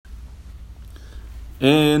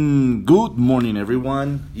And good morning,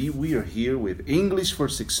 everyone. We are here with English for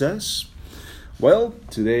Success. Well,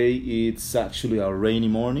 today it's actually a rainy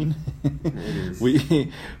morning. It is.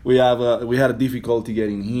 We had a difficulty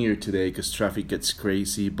getting here today because traffic gets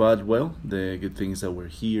crazy. But well, the good thing is that we're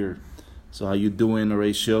here. So how you doing,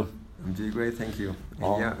 Horatio? I'm doing great, thank you.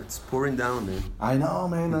 Oh. Yeah, it's pouring down, man. I know,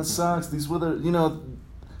 man. That sucks. This weather,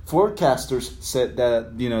 forecasters said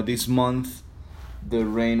that this month the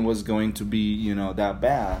rain was going to be that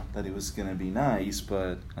bad, that it was gonna be nice,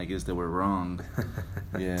 but I guess they were wrong.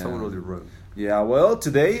 Yeah. Totally wrong. Yeah, well,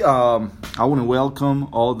 today I want to welcome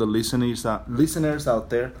all the listeners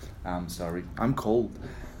out there. I'm sorry, I'm cold.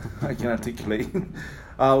 I can't articulate.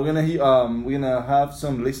 We're gonna have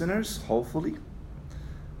some listeners, hopefully.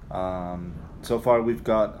 So far we've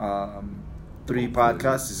got 3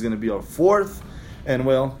 podcasts. It's gonna be our 4th, and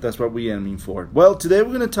well, that's what we're aiming for. Well, today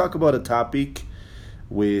we're gonna talk about a topic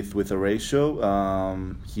with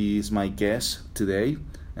Horatio. He's my guest today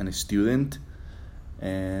and a student.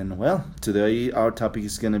 And well, today our topic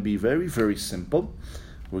is going to be very, very simple.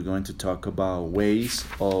 We're going to talk about ways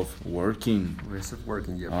of working. Ways of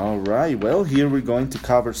working, yeah. All right. Well, here we're going to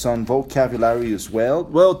cover some vocabulary as well.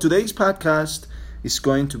 Well, today's podcast is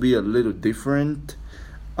going to be a little different.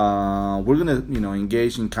 We're going to,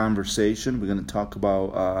 engage in conversation. We're going to talk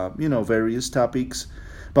about, various topics.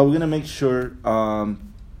 But we're going to make sure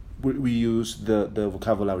we use the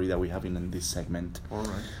vocabulary that we have in this segment. All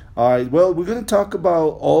right. All right, well, we're going to talk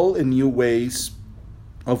about all the new ways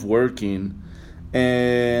of working.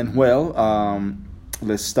 And, well,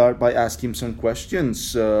 let's start by asking some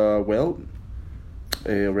questions. Horatio,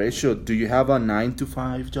 do you have a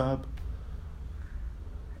 9-to-5 job?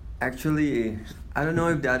 Actually, I don't know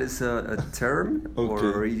if that is a term Okay.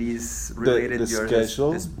 or it is related The to your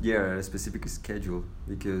schedule? a specific schedule,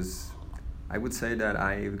 because I would say that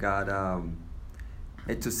I've got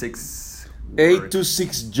 8 to 6 8 work. to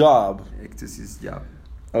 6 job. 8 to 6 job.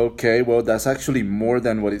 Okay, well, that's actually more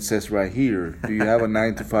than what it says right here. Do you have a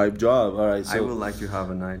 9-to-5 job? All right, so I would like to have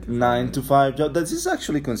a 9 to 5. 9-to-5 job. That is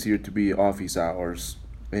actually considered to be office hours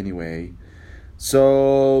anyway.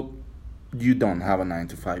 So you don't have a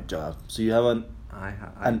 9-to-5 job. So you have an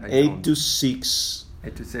 8 don't. to 6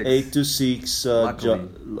 8 to 6. 8 to 6 Luckily. job.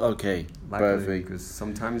 Okay, Luckily, perfect. because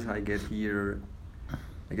sometimes I get here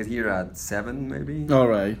at 7 maybe. All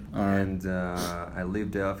right. And I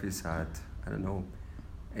leave the office at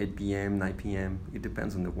 8 p.m., 9 p.m. It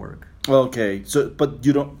depends on the work. Okay. So, but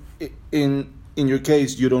you don't. In your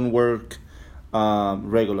case, you don't work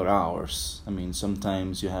regular hours. I mean,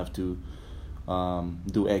 sometimes you have to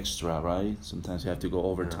do extra, right? Sometimes you have to go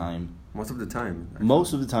overtime. Most of the time. Actually.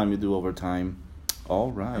 Most of the time, you do overtime.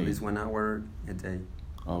 All right. At least 1 hour a day.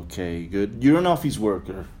 Okay, good. You're an office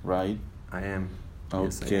worker, right? I am.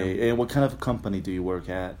 Yes, I Okay. And what kind of company do you work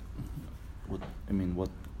at?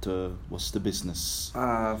 What's the business?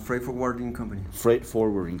 Freight forwarding company. Freight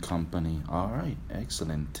forwarding company. All right,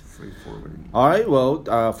 excellent. Freight forwarding. All right,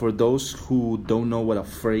 well, for those who don't know what a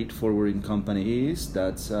freight forwarding company is,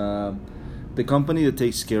 that's the company that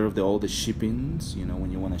takes care of all the shippings.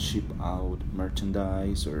 When you want to ship out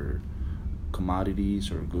merchandise or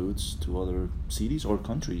commodities or goods to other cities or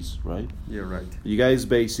countries, right? Yeah, right. You guys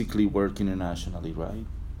basically work internationally, right?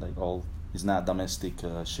 It's not domestic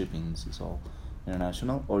shippings, it's all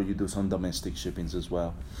international, or you do some domestic shippings as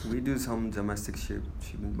well? We do some domestic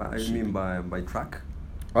shipping. By truck.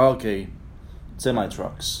 Okay,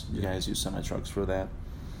 semi-trucks. You guys use semi-trucks for that.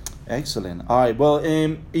 Excellent. All right, well,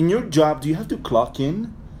 in your job, do you have to clock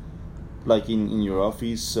in? Like in your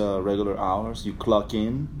office, regular hours, you clock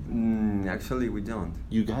in? Actually, we don't.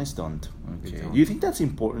 You guys don't? Okay. We don't. Do you think that's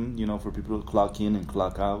important, for people to clock in and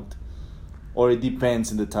clock out? Or it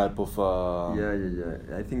depends on the type of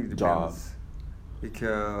Yeah. I think it depends. job.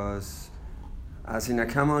 Because as in a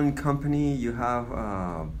common company, you have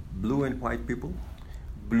blue and white people.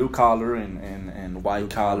 Blue collar and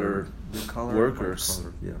white collar Blue collar, workers. white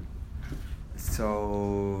collar, yeah.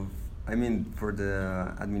 So, for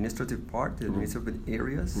the administrative part, the administrative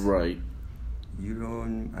areas, Right. you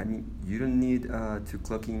don't need to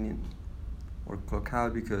clock in or clock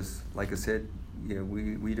out, because, like I said,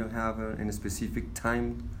 we don't have any specific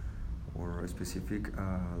time or a specific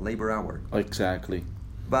labor hour. Exactly.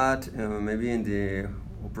 But maybe in the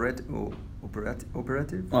operative.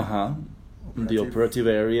 The operative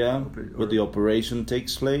area Oper- where the operation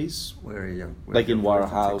takes place, where like the in operation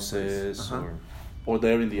takes warehouses place. or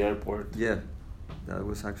there in the airport. Yeah, that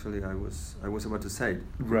was actually I was about to say.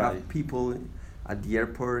 We Right. have people at the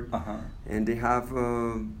airport, and they have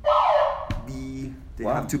Wow.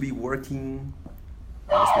 have to be working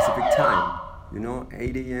at a specific time.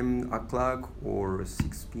 8 a.m. o'clock or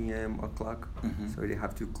 6 p.m. o'clock. Mm-hmm. So they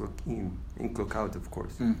have to clock in and clock out, of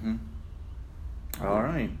course. Mm-hmm. All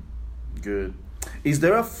right, good. Is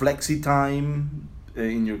there a flexi time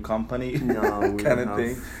in your company? No, we kind don't of have,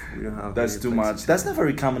 thing. we don't have. That's any too flexi much. time. That's not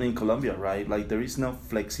very common in Colombia, right? Like there is no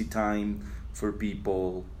flexi time for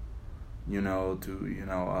people,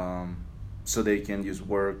 so they can just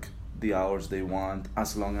work the hours they want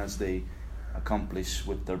as long as they accomplish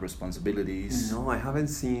with their responsibilities. No, I haven't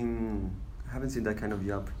seen that kind of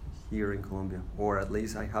job here in Colombia, or at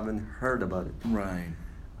least I haven't heard about it. Right.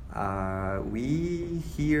 We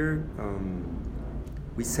here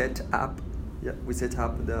we set up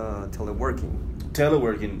the teleworking.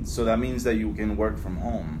 Teleworking, so that means that you can work from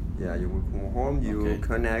home. Yeah, you work from home. You Okay.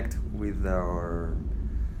 connect with our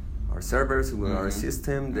servers, with our Mhm.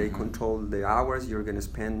 system. They Mhm. control the hours you're gonna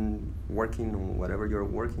spend working on whatever you're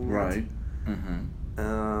working Right. Mm-hmm.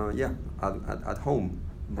 at. Yeah, at home.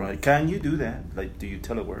 Right. Can you do that? Like, do you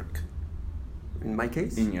telework? In my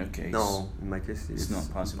case? In your case? No, in my case It's not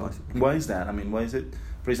possible. impossible. Why is that? I mean, why is it?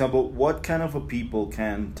 For example, what kind of a people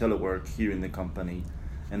can telework here in the company,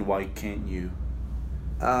 and why can't you?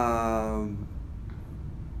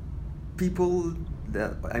 People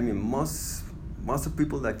that most of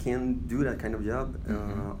people that can do that kind of job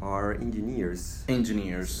Mhm. are engineers.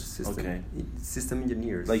 Engineers. System, Okay. System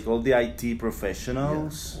engineers. Like all the IT Yeah,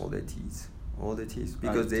 professionals. all the T's,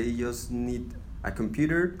 because IT. they just need a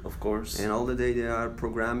computer, Of course. and all the day they are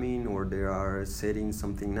programming, or they are setting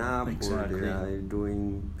something up, Exactly. or they are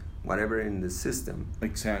doing whatever in the system.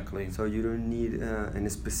 Exactly. So you don't need a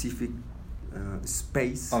specific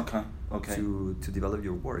space Okay. Okay. to develop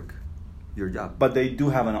your work, your job. But they do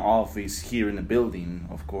have an office here in the building,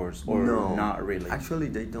 of course, or no, not really. Actually,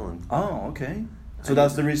 they don't. Oh, okay. So I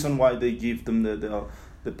that's mean- the reason why they give them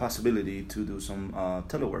the possibility to do some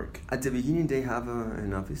telework. At the beginning, they have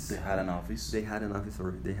an office. They had an office. They had an office,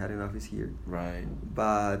 or they had an office here. Right.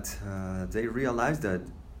 But they realized that,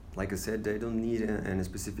 like I said, they don't need a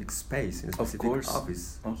specific space, a Of specific course.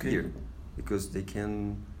 office Okay. here, because they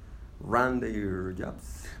can run their jobs.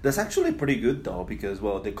 That's actually pretty good though, because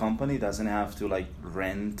well, the company doesn't have to like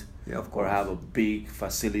rent Yeah, of or course. have a big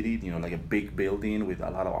facility, like a big building with a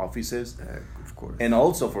lot of offices. Of course. And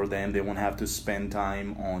also for them, they won't have to spend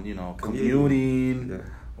time on commuting Yeah.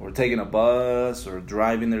 or taking a bus or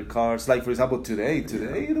driving their cars. Like for example, today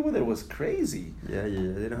the weather was crazy. Yeah.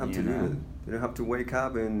 They don't have You to know? do it. They don't have to wake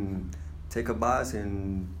up and take a bus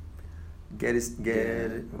and get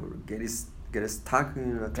stuck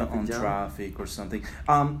in a traffic On jam. traffic or something.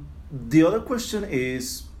 The other question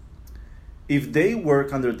is, if they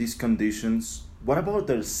work under these conditions, what about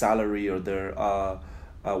their salary or their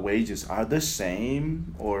wages? Are the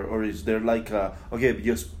same, or is there like okay,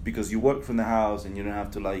 just because you work from the house and you don't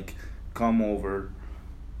have to like come over,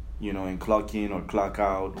 and clock in or clock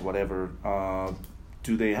out, whatever?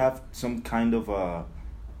 Do they have some kind of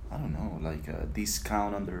I don't know, like a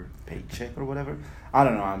discount on their paycheck or whatever? I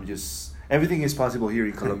don't know. Everything is possible here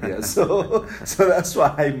in Colombia, so that's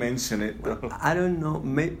why I mention it. Though. I don't know.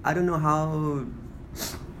 I don't know how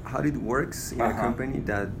it works in a Uh-huh. company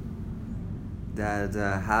that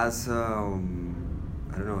has I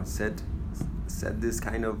don't know, set this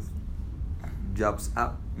kind of jobs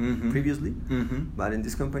up Mhm. previously, Mm-hmm. but in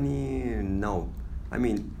this company, no. I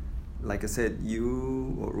mean, like I said,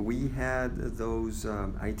 we had those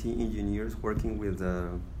IT engineers working with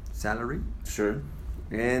salary, Sure.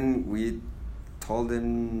 and we told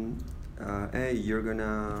them, hey, you're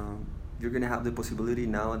gonna have the possibility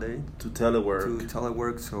nowadays To telework. to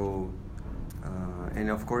telework. So, and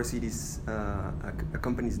of course, it is a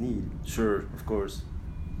company's need, Sure, of course.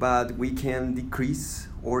 but we can decrease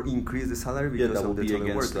or increase the salary Yeah, because that of would the be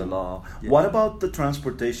against the teleworking. law. Yeah. What about the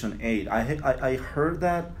transportation aid? I heard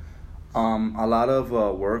that a lot of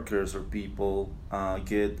workers or people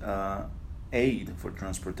get aid for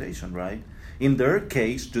transportation, right? In their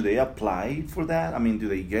case, do they apply for that? I mean, do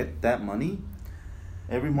they get that money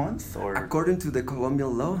every month or? According to the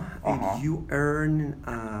Colombian law, Uh-huh. if you earn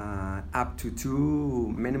up to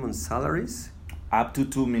 2 minimum salaries, Up to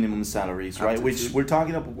 2 minimum salaries, Up right? to Which 2. we're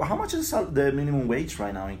talking about. How much is the minimum wage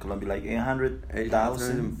right now in Colombia? Like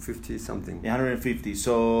 800,000? 850 something. 850.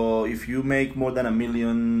 So if you make more than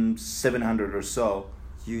 1,700,000 or so,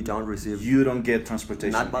 You don't receive. you don't get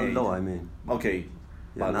transportation not by aid. law, I mean. Okay.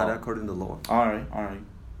 Yeah, By not law. according to law. All right.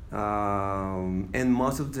 And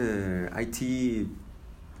most of the IT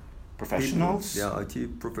Professionals. people,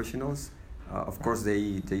 IT professionals Of course,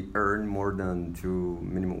 they earn more than to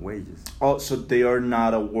minimum wages. Oh, so they are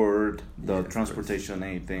not awarded the Yeah, of transportation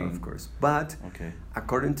aid thing. Of course, but Okay.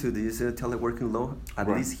 according to this teleworking law, at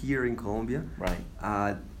Right. least here in Colombia,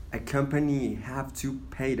 Right. a company have to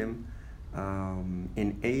pay them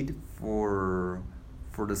in aid for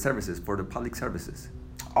the services, for the public services.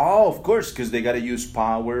 Oh, of course, because they gotta use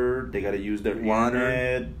power. They gotta use their Water.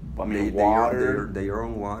 internet. I mean, They water. their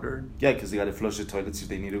own water. Yeah, because they gotta flush the toilets if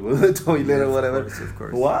they need to go to the toilet Yeah, or of whatever. course, of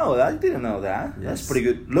course. Wow, I didn't know that. That's Yes. pretty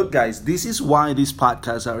good. Look, guys, this is why these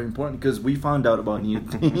podcasts are important because we found out about new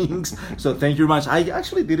things. So thank you very much. I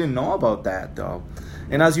actually didn't know about that though.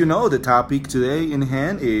 And as you know, the topic today in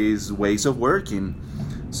hand is ways of working.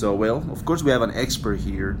 So well, of course, we have an expert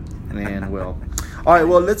here, and well. All right,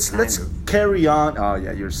 well, let's carry on. Oh,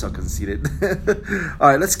 yeah, you're so conceited. All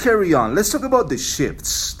right, let's carry on. Let's talk about the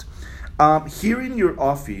shifts. Here in your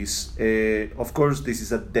office, of course, this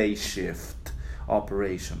is a day shift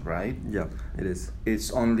operation, right? Yeah, it is.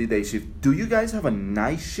 It's only day shift. Do you guys have a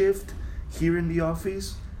night shift here in the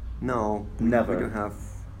office? No, Never. We don't have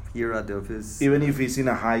here at the office. Even if it's in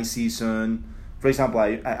a high season. For example,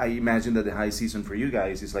 I imagine that the high season for you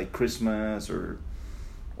guys is like Christmas or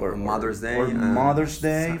Mother's Day, or Mother's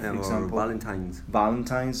Day, for or example.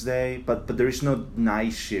 Valentine's Day, but there is no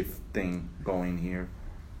night shift thing going here.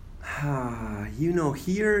 You know,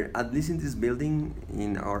 here, at least in this building,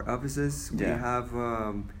 in our offices, we Yeah. have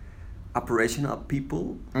operational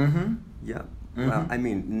people. Mm-hmm. Yeah. Mhm. Well, I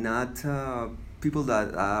mean, not people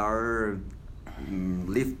that are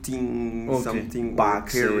lifting Okay. something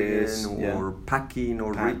Boxes, or carrying yeah. or packing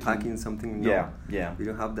or Packing. repacking something. No. Yeah. We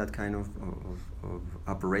don't have that kind of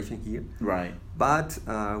operation here. Right. But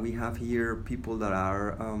we have here people that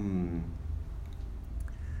are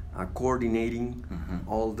coordinating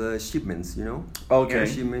all the shipments, you know, Okay. air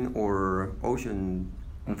shipment or ocean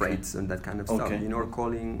Okay. freights and that kind of stuff. Okay. You know,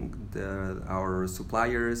 calling our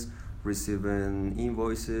suppliers, receiving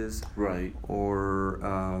invoices, Right. or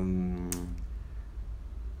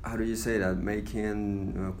how do you say that?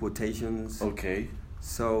 Making quotations. Okay.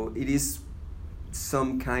 So it is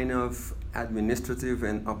some kind of administrative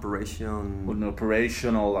and An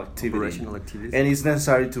operational activity. operational activities. And it's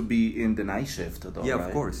necessary to be in the night shift, though. Yeah, right?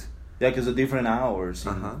 of course. Yeah, because of different hours.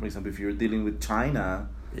 Uh-huh. For example, if you're dealing with China,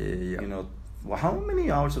 Yeah. you know, well, how many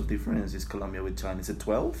hours of difference is Colombia with China? Is it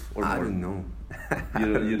 12 or I more? don't know.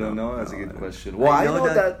 You don't know? That's No, a I good don't. question. Well, I know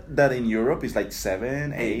that that in Europe it's like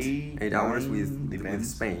 7, 8, 8 hours 9, with depends.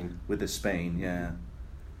 Spain. With the Spain, yeah.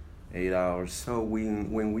 8 hours. So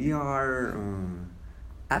when we are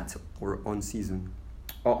at or on season,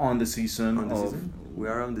 On the season on the of season, we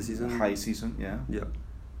are on the season. high season, yeah.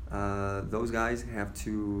 Yeah. Those guys have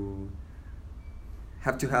to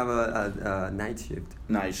have a night shift.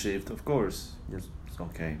 Night shift, of course. Yes.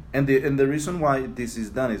 Okay. And the reason why this is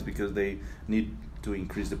done is because they need to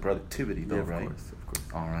increase the productivity, though, Yeah, of right? course, of course.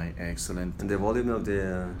 All right, excellent. And the volume of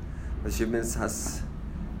the shipments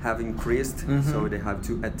have increased, so they have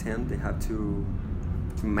to attend. They have to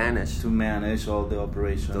manage To manage all the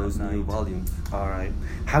operation those at new night. volumes. All right.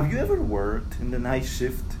 Have you ever worked in the night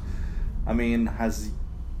shift? I mean, has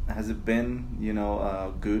it been,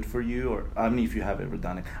 good for you? Or I mean, if you have ever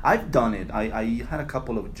done it. I've done it. I had a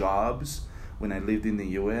couple of jobs when I lived in the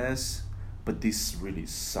U.S., but this really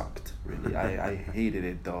sucked. Really, I hated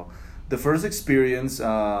it though. The first experience,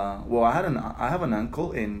 I have an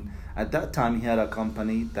uncle, and at that time he had a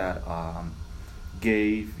company that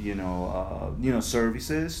gave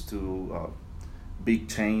services to big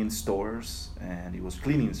chain stores, and it was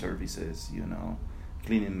cleaning services,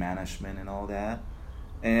 cleaning management and all that.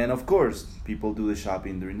 And of course, people do the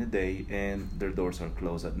shopping during the day, and their doors are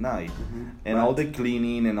closed at night. And all the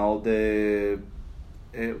cleaning and all the,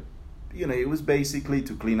 it was basically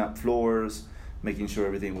to clean up floors, making sure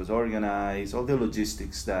everything was organized, all the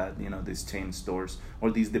logistics that these chain stores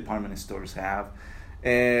or these department stores have.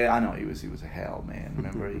 I know it was a hell, man.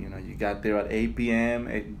 Remember, you got there at 8 p.m.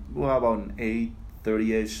 About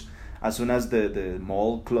 8:30ish, as soon as the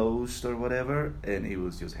mall closed or whatever, and it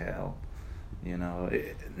was just hell.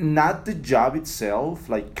 Not the job itself,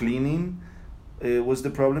 like cleaning, was the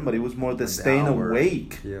problem, but it was more the staying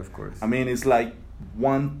awake. Yeah, of course. I mean, it's like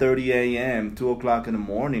 1:30 a.m., 2 o'clock in the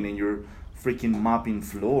morning, and you're freaking mopping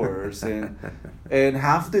floors. and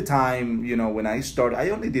half the time, when I started, I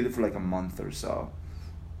only did it for like a month or so.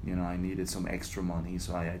 I needed some extra money,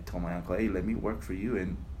 so I told my uncle, hey, let me work for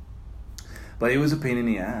you. But it was a pain in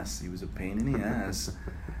the ass.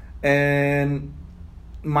 And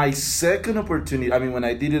my second opportunity, when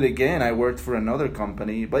I did it again, I worked for another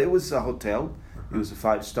company, but it was a hotel. It was a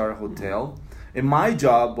 5-star hotel. And my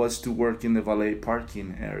job was to work in the valet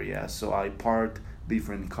parking area, so I parked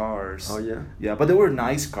different cars. Oh yeah. Yeah, but they were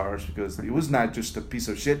nice cars because it was not just a piece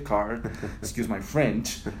of shit car, excuse my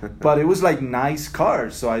French, but it was like nice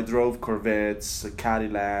cars. So I drove Corvettes,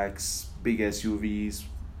 Cadillacs, big SUVs,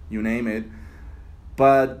 you name it.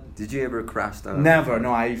 But did you ever crash that? Never.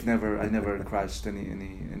 No, I never crashed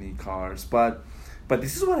any cars. But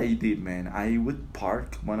this is what I did, man. I would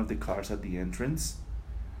park one of the cars at the entrance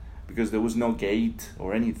because there was no gate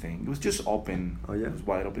or anything. It was just open. Oh yeah. It was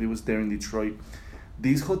wide open. It was there in Detroit.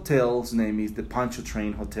 This hotel's name is the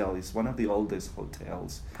Pontchartrain Hotel. It's one of the oldest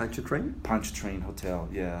hotels. Pontchartrain? Pontchartrain Hotel,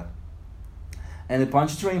 yeah. And the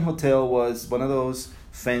Pontchartrain Hotel was one of those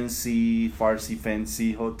fancy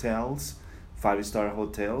hotels, 5-star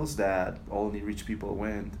hotels that only rich people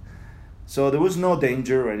went. So there was no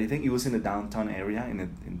danger or anything. It was in the downtown area,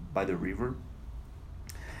 by the river.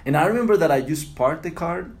 And I remember that I just parked the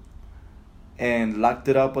car and locked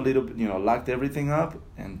it up a little bit, locked everything up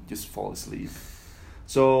and just fall asleep.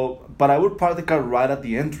 So, but I would park the car right at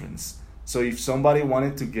the entrance. So if somebody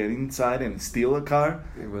wanted to get inside and steal a car,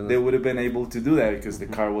 they would have been able to do that because the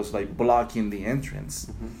car was like blocking the entrance.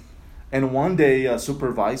 Mm-hmm. And one day a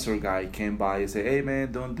supervisor guy came by and said, "Hey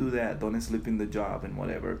man, don't do that. Don't sleep in the job and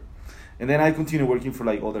whatever." And then I continued working for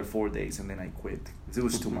like other 4 days and then I quit. It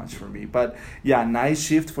was too much for me. But yeah, night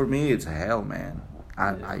shift for me, it's hell, man.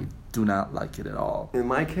 I do not like it at all. In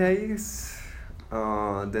my case,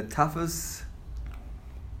 the toughest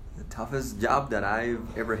job that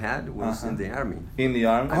I've ever had was in the army. In the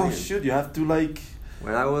army? Shoot, you have to like...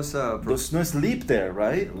 When I was there's no sleep there,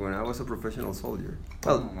 right? When I was a professional soldier.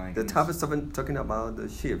 Well, the toughest of it, talking about the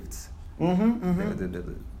shifts.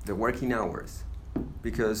 The working hours.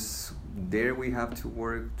 Because there we have to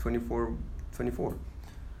work 24/7.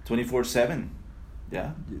 24/7?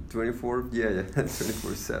 Yeah?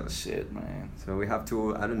 24/7. Shit, man. So we have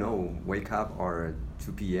to, I don't know, wake up or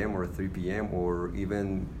 2 p.m. or 3 p.m. or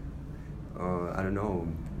even, I don't know,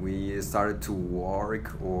 we started to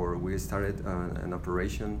work or we started an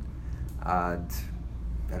operation at,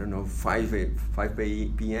 I don't know, 5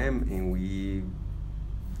 p.m. and we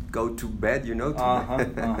go to bed,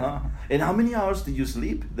 And how many hours did you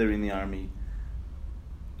sleep there in the army?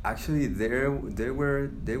 Actually, there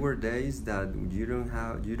were days that you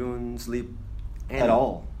don't sleep any. At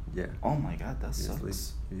all. Yeah. Oh my God, that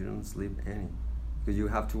sucks. You don't sleep any, because you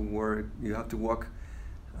have to work. You have to walk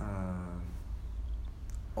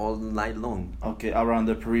all night long. Okay, around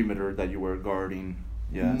the perimeter that you were guarding.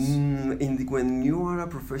 Yes. When you are a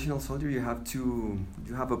professional soldier, you have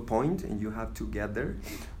a point and you have to get there.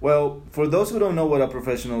 Well, for those who don't know what a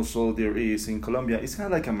professional soldier is in Colombia, it's kind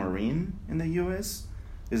of like a Marine in the U.S.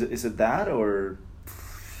 Is it that or?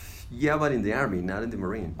 Yeah, but in the army, not in the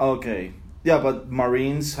Marine. Okay. Yeah, but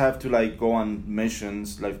Marines have to like go on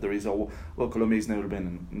missions. Like there is Colombia's never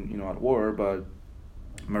been at war, but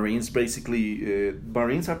Marines basically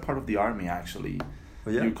Marines are part of the army actually. Oh,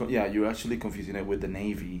 yeah? You're actually confusing it with the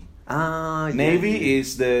Navy. Navy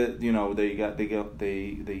is the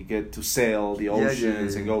they get to sail the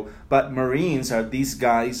oceans and go. But Marines are these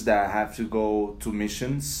guys that have to go to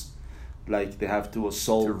missions. Like they have to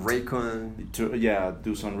assault, to recon,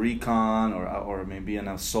 do some recon or maybe an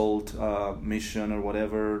assault mission or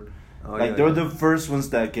whatever. They're the first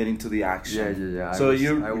ones that get into the action. Yeah. So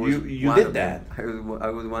you did that. I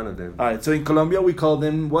was one of them. All right. So in Colombia we call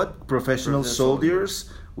them what? Professional soldiers,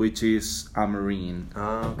 which is a Marine.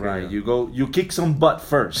 Okay. Right. You kick some butt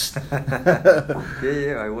first.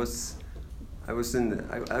 I was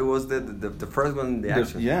the first one in the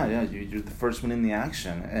action. You're the first one in the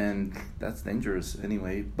action, and that's dangerous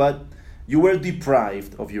anyway. But you were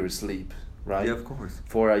deprived of your sleep, right? Yeah, of course.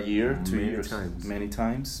 For a year, 2 years, many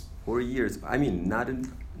times. 4 years. I mean, not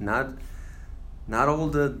all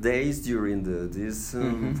the days during these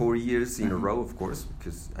 4 years in a row, of course,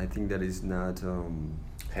 because I think that is not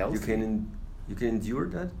healthy. You can endure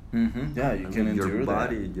that. Yeah, you can endure your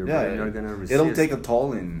body. that. Your body not gonna resist. It'll take a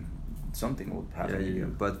toll in. Something will happen to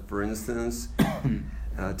you. But for instance,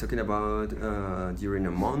 talking about during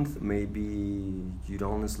a month, maybe you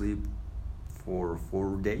don't sleep for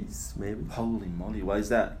 4 days, maybe. Holy moly! Why is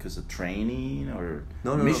that? Because of training or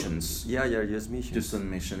missions? No. Yeah, just missions. Just on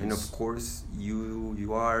missions. And of course,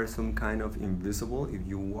 you are some kind of invisible if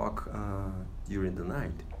you walk during the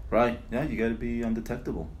night. Right. Yeah, you gotta be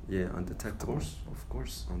undetectable. Yeah, undetectable. Of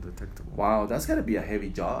course. Undetectable. Wow, that's gotta be a heavy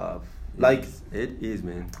job. It is,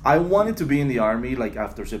 man. I wanted to be in the army, like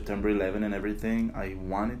after September 11 and everything. I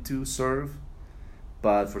wanted to serve,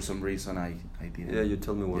 but for some reason I didn't. Yeah, you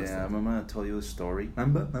told me once. Yeah, remember I told you the story.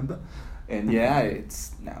 Remember? And yeah,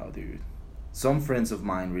 it's now, dude. Some friends of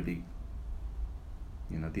mine really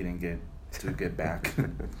didn't get back.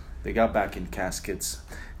 They got back in caskets.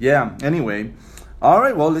 Yeah. Anyway, all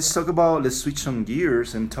right. Well, let's switch some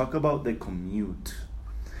gears and talk about the commute.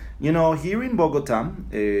 Here in Bogota,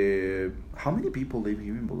 how many people live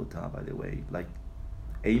here in Bogota, by the way? Like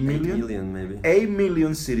 8 million? 8 million, maybe. 8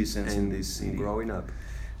 million citizens in this city. Growing up.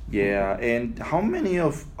 Yeah, and how many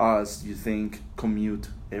of us you think commute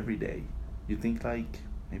every day? You think like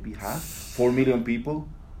maybe half? 4 million people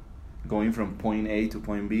going from point A to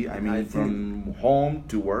point B? I mean, from home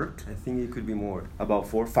to work? I think it could be more. About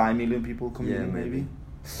 5 million people commuting, maybe?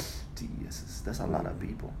 Jesus, that's a lot of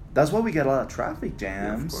people. That's why we get a lot of traffic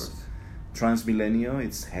jams. Yeah, of course. Transmilenio,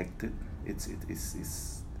 it's hectic.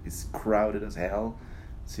 It's crowded as hell.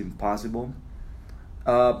 It's impossible.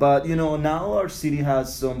 But now our city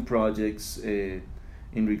has some projects in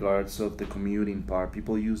regards of the commuting part.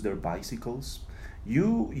 People use their bicycles.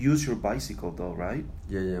 You use your bicycle though, right?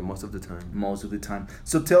 Yeah, most of the time. Most of the time.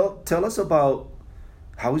 So tell us about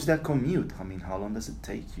how is that commute? I mean, how long does it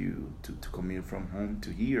take you to commute from home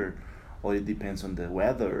to here? Or it depends on the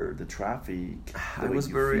weather, the traffic. I was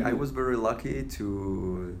very lucky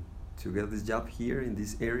to get this job here in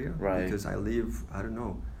this area, right? Because I live, I don't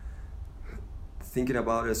know, thinking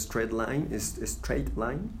about a straight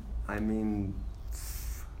line. I mean,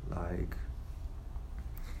 like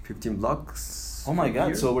 15 blocks. Oh my God!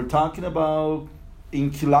 Here. So we're talking about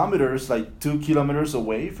in kilometers, like 2 kilometers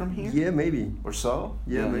away from here. Yeah, maybe. Or so.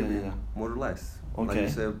 Yeah, maybe. Yeah. More or less. Okay. Like you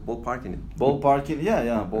said, ballparking it. Ballparking,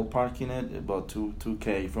 yeah, ballparking it about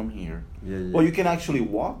 2K from here. Yeah. Well, you can actually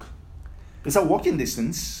walk. It's a walking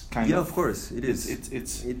distance, kind of. Yeah, of course, it is.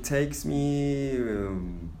 It takes me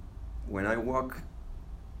when I walk.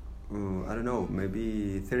 I don't know,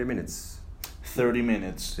 maybe 30 minutes. 30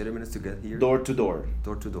 minutes. 30 minutes to get here. Door to door.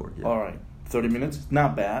 Door to door. Yeah. All right, 30 minutes.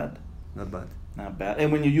 Not bad. Not bad. Not bad.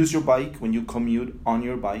 And when you use your bike, when you commute on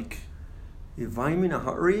your bike. If I'm in a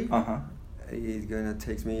hurry. It's gonna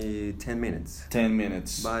take me 10 minutes. 10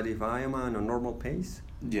 minutes. But if I am on a normal pace,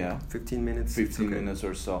 15 minutes. 15 minutes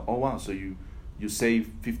or so. Oh wow! So you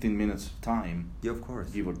save 15 minutes of time. Yeah, of course.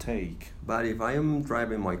 Give or take. But if I am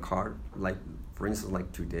driving my car, like for instance,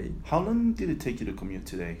 like today. How long did it take you to commute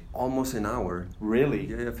today? Almost an hour. Really?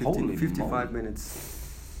 Yeah, 55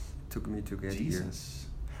 minutes took me to get here.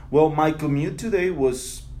 Well, my commute today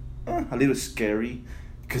was a little scary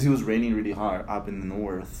because it was raining really hard up in the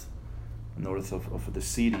north of the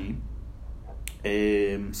city.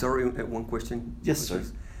 Sorry, one question. Yes, sir.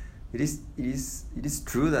 It is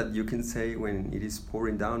true that you can say when it is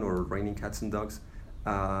pouring down or raining cats and dogs,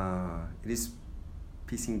 it is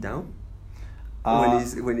pissing down.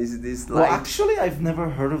 When is this like? Well, actually, I've never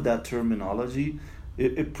heard of that terminology.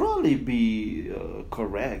 It probably be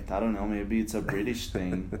correct. I don't know. Maybe it's a British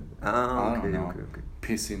thing. I don't know. Okay.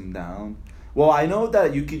 Pissing down. Well, I know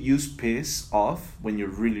that you could use piss off when you're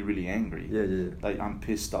really, really angry. Yeah. Like I'm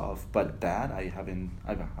pissed off, but that I haven't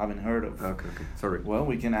heard of. Okay. Sorry. Well,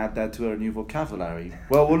 we can add that to our new vocabulary.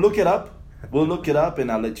 Well, we'll look it up.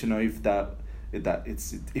 And I'll let you know if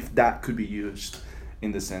that could be used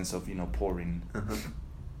in the sense of pouring. Uh-huh.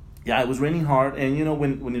 Yeah, it was raining hard, and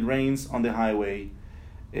when it rains on the highway,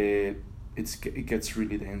 it gets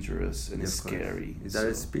really dangerous and it's scary. Is that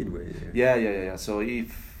a speedway? Yeah. So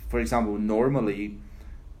if, for example, normally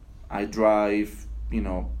I drive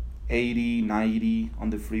 80, 90 on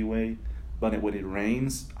the freeway, but when it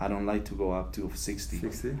rains, I don't like to go up to 60.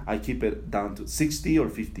 60? I keep it down to 60 or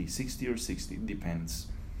 50, 60 or 60, depends.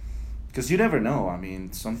 Because you never know. I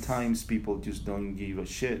mean, sometimes people just don't give a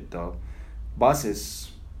shit, though.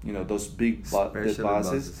 Buses, those big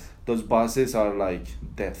buses. Those buses are like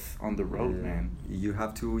death on the road, man. You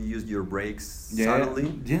have to use your brakes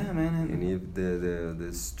suddenly. Yeah, man. And if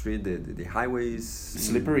the street, the highway is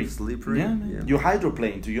slippery. Yeah, man. You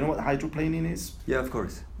hydroplane. Do you know what hydroplaning is? Yeah, of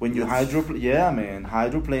course. When you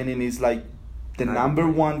hydroplaning is like the number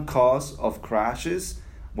one cause of crashes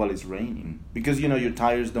while it's raining, because your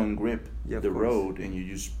tires don't grip the road and you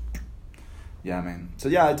just. Yeah, man. So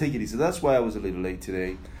I take it easy. That's why I was a little late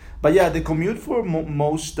today. But yeah, the commute for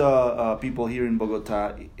most people here in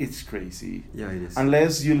Bogota, it's crazy. Yeah, it is.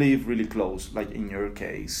 Unless you live really close, like in your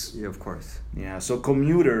case. Yeah, of course. Yeah, so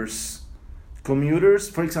commuters,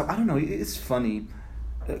 for example, I don't know, it's funny.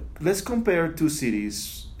 Let's compare two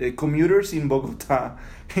cities. Commuters in Bogota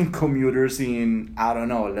and commuters in, I don't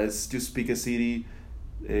know, let's just pick a city,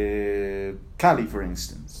 Cali, for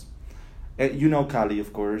instance. You know Cali,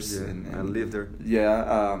 of course. Yeah, and I live there.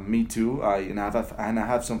 Yeah, me too. I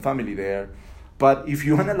have some family there. But if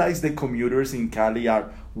you analyze the commuters in Cali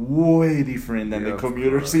are way different than the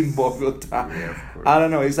commuters in Bogota. Yeah, of course. I don't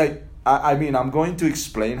know. It's like, I mean, I'm going to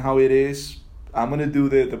explain how it is. I'm gonna do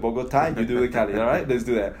the Bogota, you do the Cali. All right, let's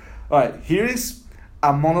do that. All right, here is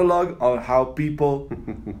a monologue on how people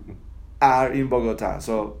are in Bogota.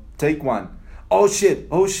 So take one. Oh shit,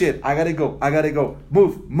 I gotta go.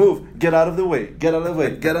 Move, get out of the way, get on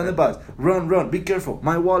the bus, run, be careful,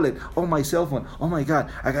 my wallet, oh my cell phone, oh my god,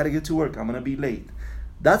 I gotta get to work, I'm gonna be late.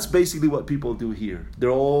 That's basically what people do here.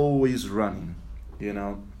 They're always running, you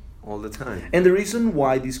know. All the time. And the reason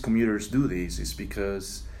why these commuters do this is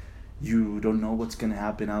because you don't know what's gonna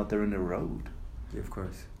happen out there on the road. Yeah, of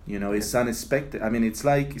course. You know, it's unexpected. I mean, it's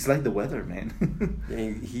like the weather, man.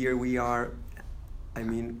 And here we are, I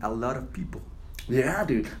mean, a lot of people. Yeah,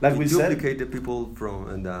 dude. Like we duplicate said, the people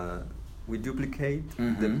we duplicate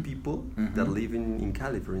the people that live in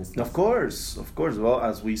Cali, for instance. Of course. Well,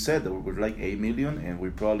 as we said, we're like 8 million, and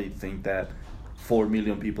we probably think that 4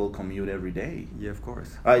 million people commute every day. Yeah, of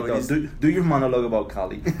course. All right, do your monologue about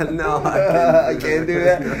Cali. No, I can't do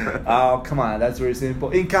that. Oh, come on, that's very simple.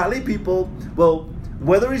 In Cali, people, well,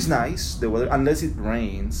 weather is nice. The weather, unless it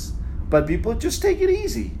rains, but people just take it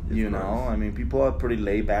easy. You know, I mean, people are pretty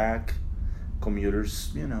laid back.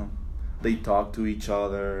 Commuters, you know, they talk to each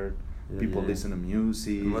other. People listen to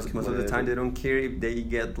music. Most of the time, they don't care if they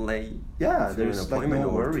get late. Yeah, there's like no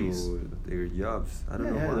worries. Their jobs. I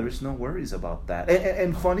don't know. Yeah, there is no worries about that.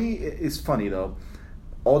 And funny, it's funny though.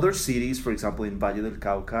 Other cities, for example, in Valle del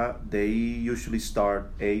Cauca, they usually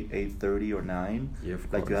start 8:30 or 9. Yeah, of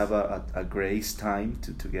course. Like you have a grace time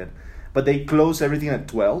to get. But they close everything at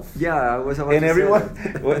 12. Yeah, I was about and to everyone,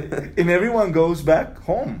 say that. and everyone goes back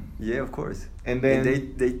home. Yeah, of course. And then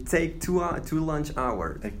they take two lunch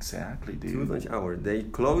hours. Exactly, dude. 2 lunch hours. They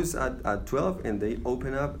close at 12 and they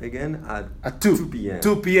open up again at 2 p.m.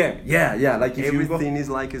 2 p.m. Yeah. Like if everything is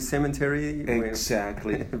like a cemetery.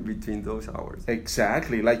 Exactly. Between those hours.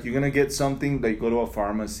 Exactly. Like you're gonna get something. Like go to a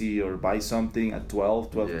pharmacy or buy something at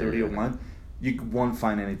 12:30 or 1. You won't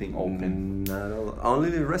find anything open. Not at all.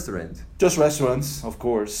 Only the restaurant. Just restaurants, of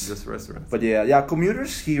course. Just restaurants. But yeah.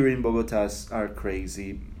 Commuters here in Bogota are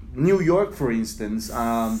crazy. New York, for instance.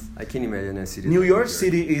 I can't imagine a city. New York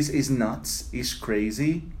City is nuts. It's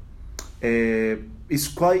crazy. It's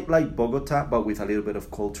quite like Bogota, but with a little bit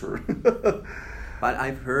of culture. But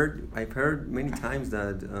I've heard many times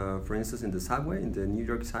that, for instance, in the subway, in the New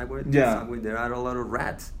York subway, there are a lot of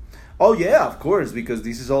rats. Oh yeah, of course, because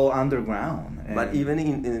this is all underground. But even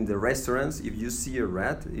in the restaurants, if you see a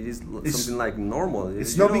rat, it's something like normal.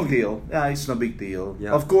 It's no big deal. Yeah, it's no big deal.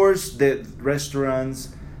 Yeah. Of course, the restaurants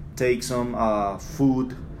take some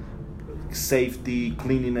food safety,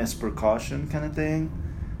 cleanliness precaution kind of thing.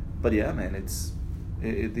 But yeah, man,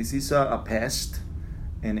 this is a pest,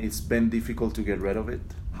 and it's been difficult to get rid of it.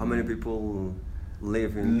 How many people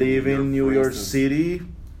live in New York City?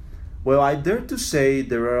 Well, I dare to say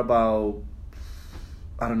there are about,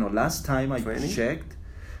 I don't know, last time I 20? checked,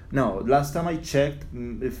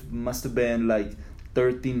 it must have been like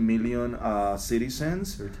 13 million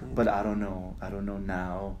citizens. 13? But I don't know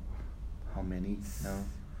now how many. No,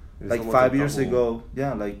 It's like almost 5 a years double.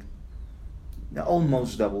 ago,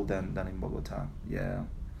 almost double than in Bogota. Yeah,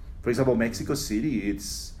 for example, Mexico City,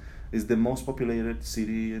 is the most populated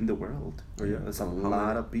city in the world. Oh yeah, There's a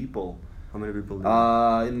lot of people. How many people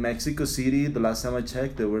live? In Mexico City, the last time I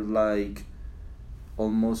checked, there were like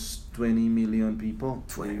almost 20 million people.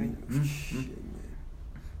 20 million.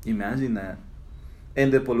 Imagine that.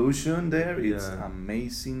 And the pollution there, it's Yeah.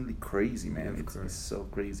 amazingly crazy, man. Yeah, of It's course. so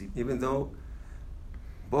crazy. Even though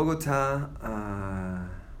Bogota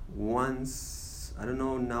once, I don't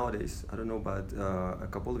know nowadays, but a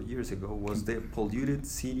couple of years ago was the polluted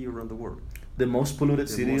city around the world. The most polluted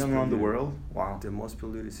The city most around the polluted. world? Wow. The most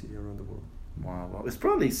polluted city around the world. Wow. It's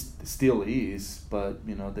probably still is, but,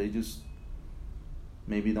 they just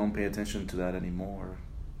maybe don't pay attention to that anymore.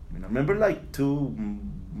 Remember like 2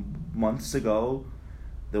 months ago,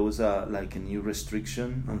 there was a new restriction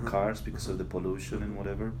on cars because of the pollution and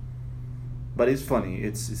whatever. But it's funny.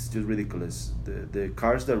 It's just ridiculous. The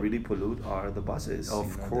cars that really pollute are the buses.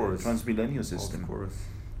 Of course. The Transmilenio system. Of course.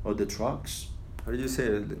 Or the trucks. How do you say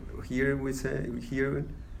it? Here we say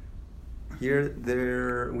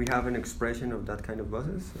there we have an expression of that kind of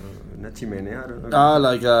buses. Una chimenea, I don't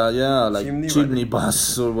know. Like Chimney, chimney right?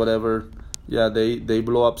 bus or whatever. Yeah, they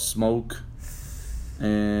blow up smoke,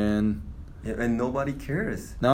 and And nobody cares. no.